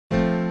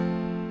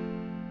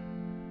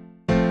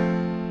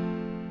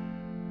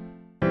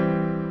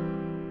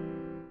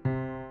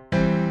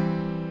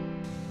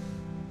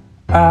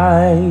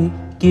I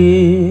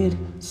get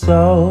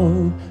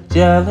so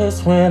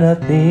jealous when I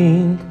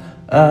think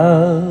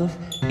of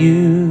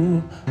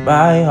you.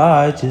 My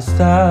heart just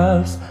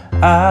stops.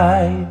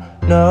 I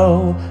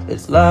know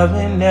it's love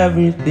in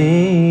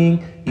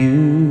everything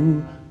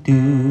you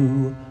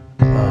do.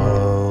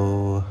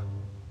 Oh,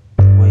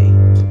 wait.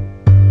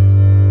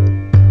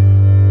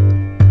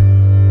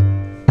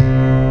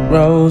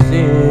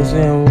 Roses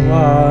and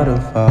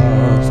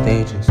waterfalls,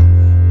 they just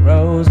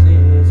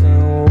roses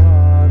and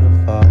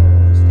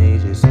waterfalls, they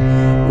just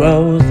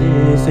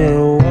roses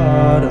and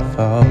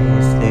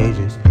waterfalls, they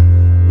just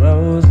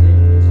roses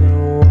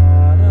and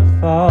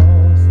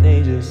waterfalls,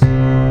 they just.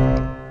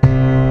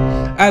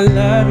 I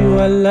love you,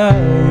 I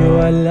love you,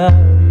 I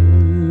love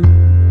you,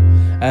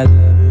 I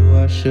love you,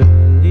 I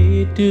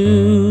surely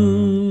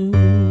do.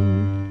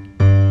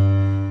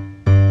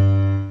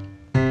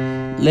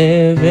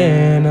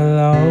 Living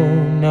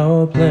alone,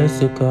 no place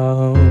to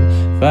go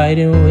home.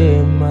 Fighting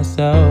with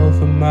myself,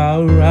 am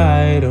I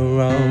right or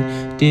wrong?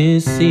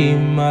 Deceive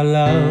my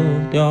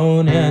love,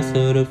 don't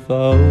answer the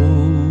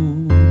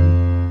phone.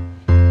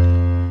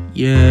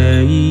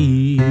 Yeah,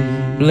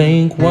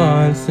 blink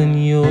once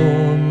and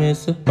you'll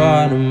miss a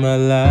part of my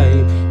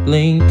life.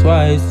 Blink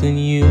twice and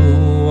you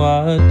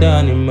are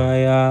done in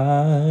my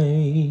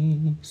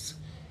eyes.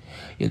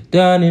 You're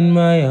done in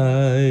my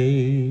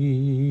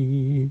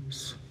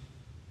eyes.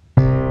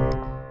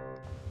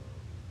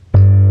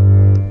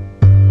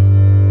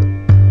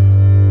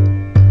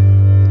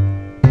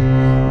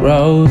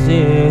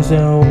 Roses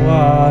and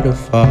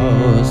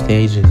waterfalls,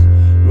 they just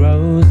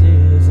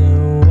roses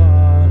and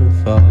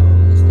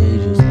waterfalls, they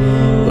just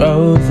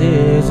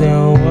roses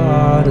and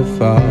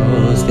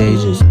waterfalls, they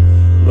just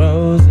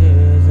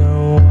roses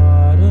and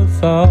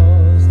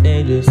waterfalls,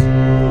 they just.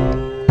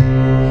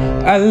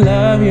 I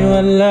love you,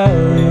 I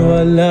love you,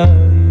 I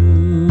love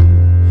you,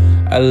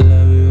 I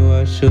love you,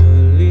 I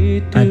surely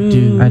do. I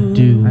do, I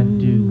do, I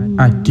do,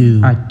 I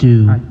do, I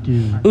do, I do, I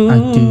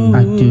do,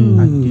 I do,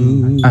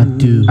 I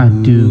do, I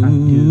do, I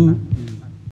do.